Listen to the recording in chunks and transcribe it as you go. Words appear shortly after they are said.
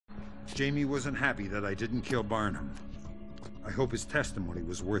Jamie wasn't happy that I didn't kill Barnum. I hope his testimony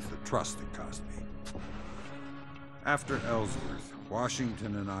was worth the trust it cost me. After Ellsworth,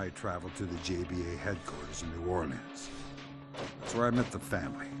 Washington and I traveled to the JBA headquarters in New Orleans. That's where I met the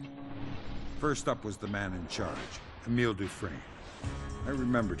family. First up was the man in charge, Emile Dufresne. I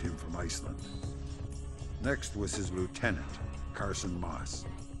remembered him from Iceland. Next was his lieutenant, Carson Moss.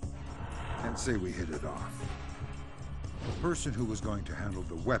 Can't say we hit it off. The person who was going to handle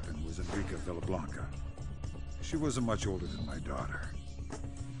the weapon was Enrica Villablanca. She wasn't much older than my daughter.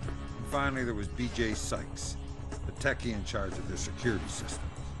 And finally, there was B.J. Sykes, the techie in charge of their security systems.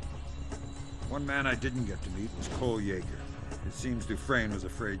 One man I didn't get to meet was Cole Yeager. It seems Dufresne was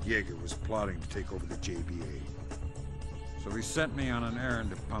afraid Yeager was plotting to take over the JBA. So he sent me on an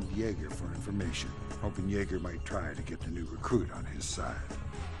errand to pump Yeager for information, hoping Yeager might try to get the new recruit on his side.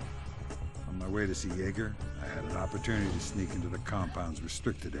 On my way to see Yeager, I had an opportunity to sneak into the compound's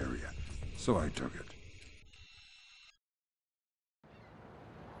restricted area, so I took it.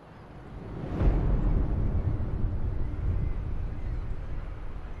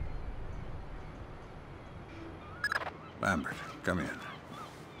 Lambert, come in.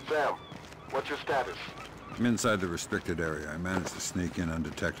 Sam, what's your status? I'm inside the restricted area. I managed to sneak in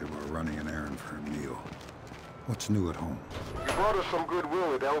undetected while running an errand for Emile. What's new at home? You brought us some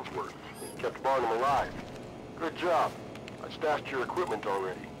goodwill at Ellsworth. Kept Barnum alive. Good job. I stashed your equipment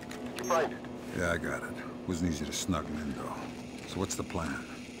already. Did you find it? Yeah, I got it. Wasn't easy to snuggle in, though. So what's the plan?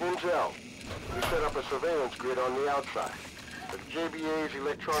 Intel. We set up a surveillance grid on the outside. But the JBA's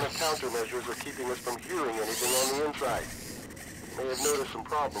electronic countermeasures are keeping us from hearing anything on the inside. You may have noticed some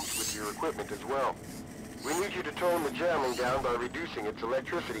problems with your equipment as well. We need you to tone the jamming down by reducing its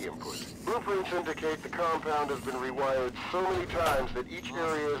electricity input. Blueprints indicate the compound has been rewired so many times that each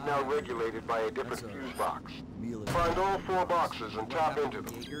area is now regulated by a different fuse box. Find all 4 boxes and tap into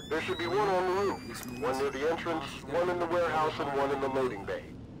them. There should be one on the roof, one near the entrance, one in the warehouse, and one in the loading bay.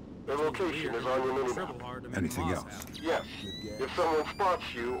 Their location is on your minimap. Anything else? Yes. If someone spots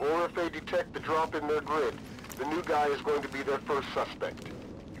you, or if they detect the drop in their grid, the new guy is going to be their first suspect.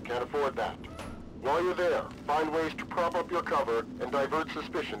 You can't afford that. While you're there, find ways to prop up your cover and divert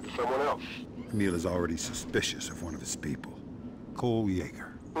suspicion to someone else. Emile is already suspicious of one of his people, Cole Yeager.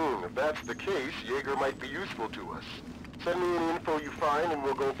 If that's the case, Yeager might be useful to us. Send me any info you find and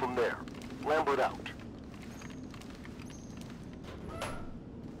we'll go from there. Lambert out.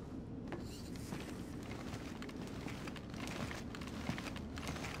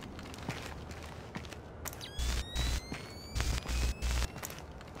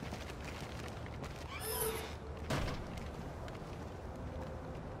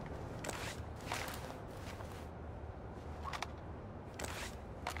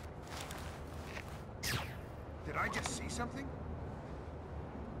 Did I just see something?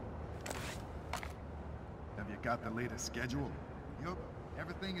 Have you got the latest schedule? Yup.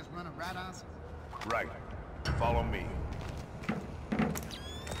 Everything is running right on. Right. Follow me.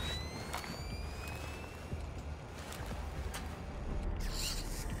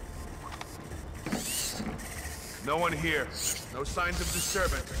 No one here. No signs of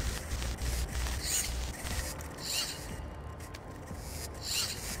disturbance.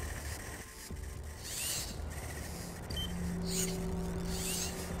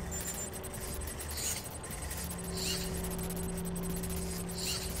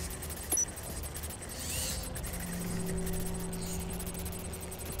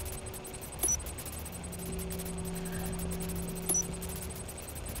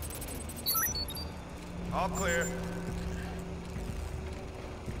 All clear.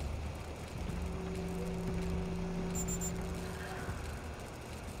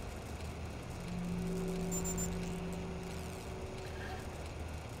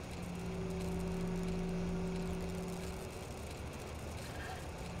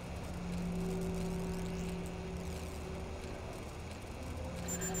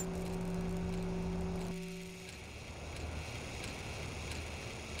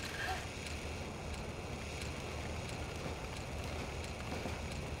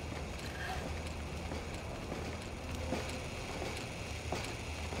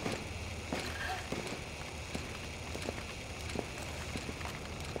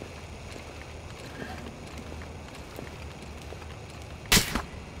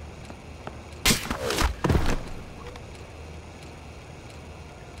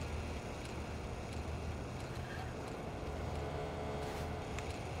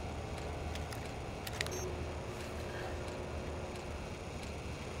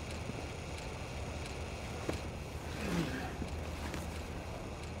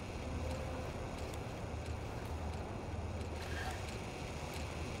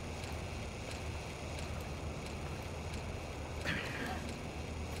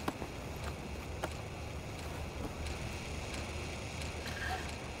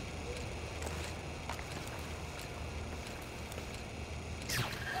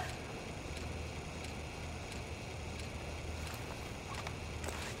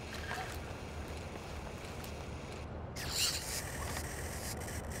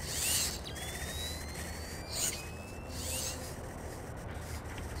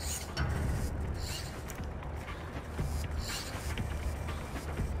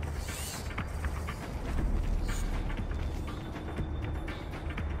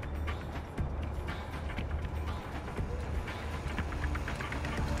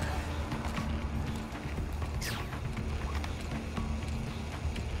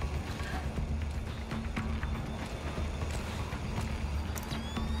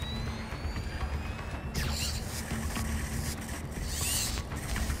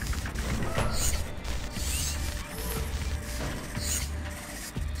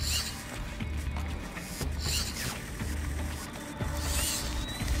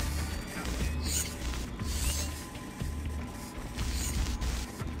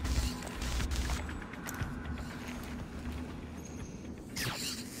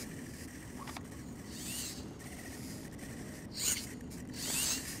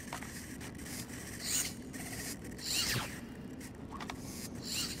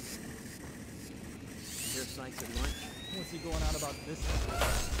 Sykes at lunch? What's he going on about this?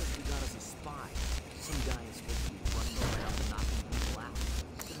 Says we got us a spy. Some guy is supposed to be running around knocking people out.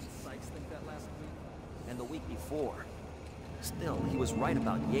 Didn't Sykes think that last week? And the week before. Still, he was right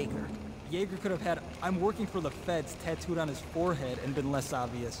about Jaeger. Jaeger could have had "I'm working for the feds" tattooed on his forehead and been less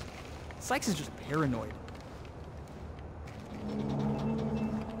obvious. Sykes is just paranoid.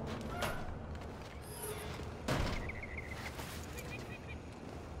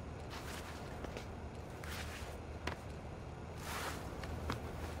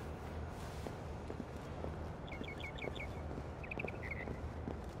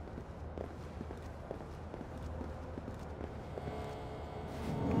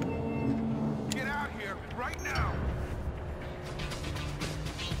 Get out here, right now!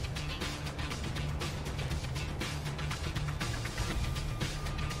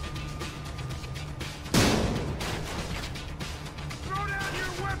 Throw down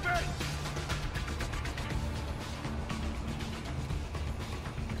your weapon!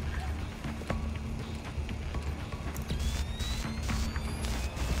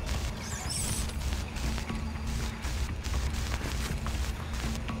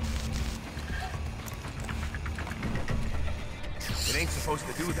 It ain't supposed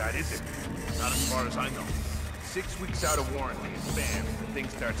to do that, is it? Not as far as I know. 6 weeks out of warranty, and bam, the thing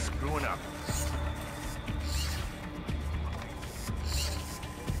starts screwing up.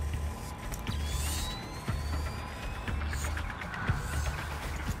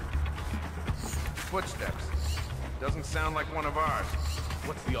 Footsteps. Doesn't sound like one of ours.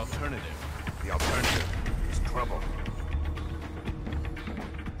 What's the alternative? The alternative is trouble.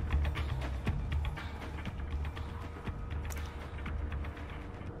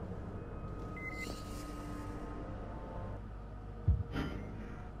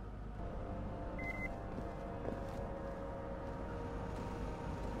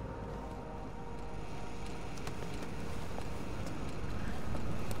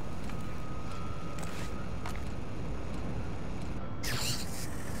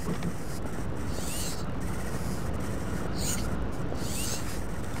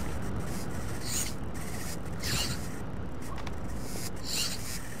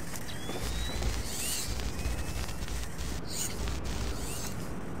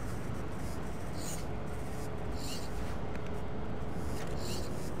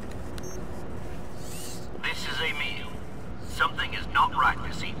 This is Emil. Something is not right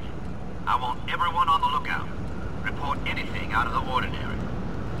this evening. I want everyone on the lookout. Report anything out of the ordinary.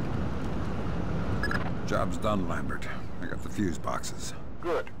 Job's done, Lambert. I got the fuse boxes.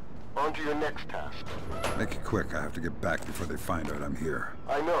 Good. On to your next task. Make it quick. I have to get back before they find out I'm here.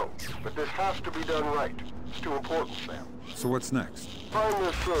 I know, but this has to be done right. It's too important, Sam. So what's next? Find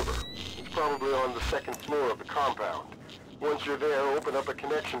their server. It's probably on the second floor of the compound. Once you're there, open up a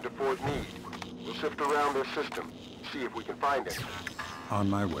connection to Fort Meade. We'll sift around their system, see if we can find it. On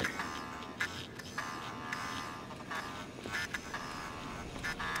my way.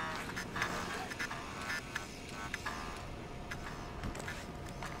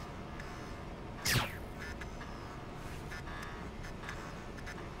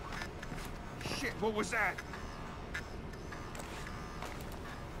 Shit, what was that?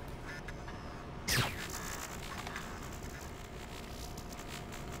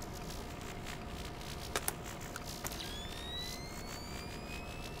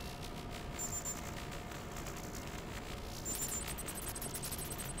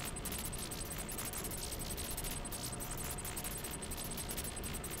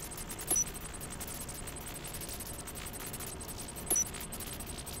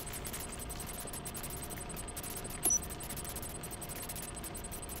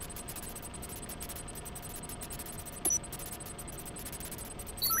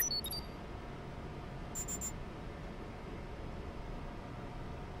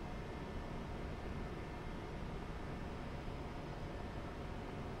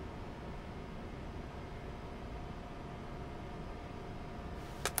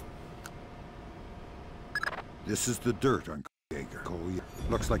 This is the dirt on Jaeger.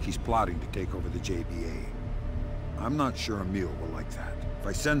 Looks like he's plotting to take over the JBA. I'm not sure Emil will like that. If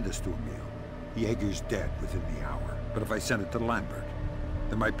I send this to Emil, Jaeger's dead within the hour. But if I send it to Lambert,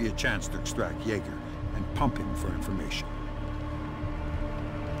 there might be a chance to extract Jaeger and pump him for information.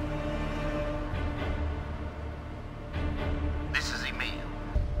 This is Emil.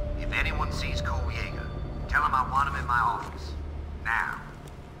 If anyone sees Cole Jaeger, tell him I want him in my office. Now.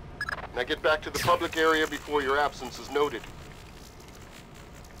 Now get back to the public area before your absence is noted.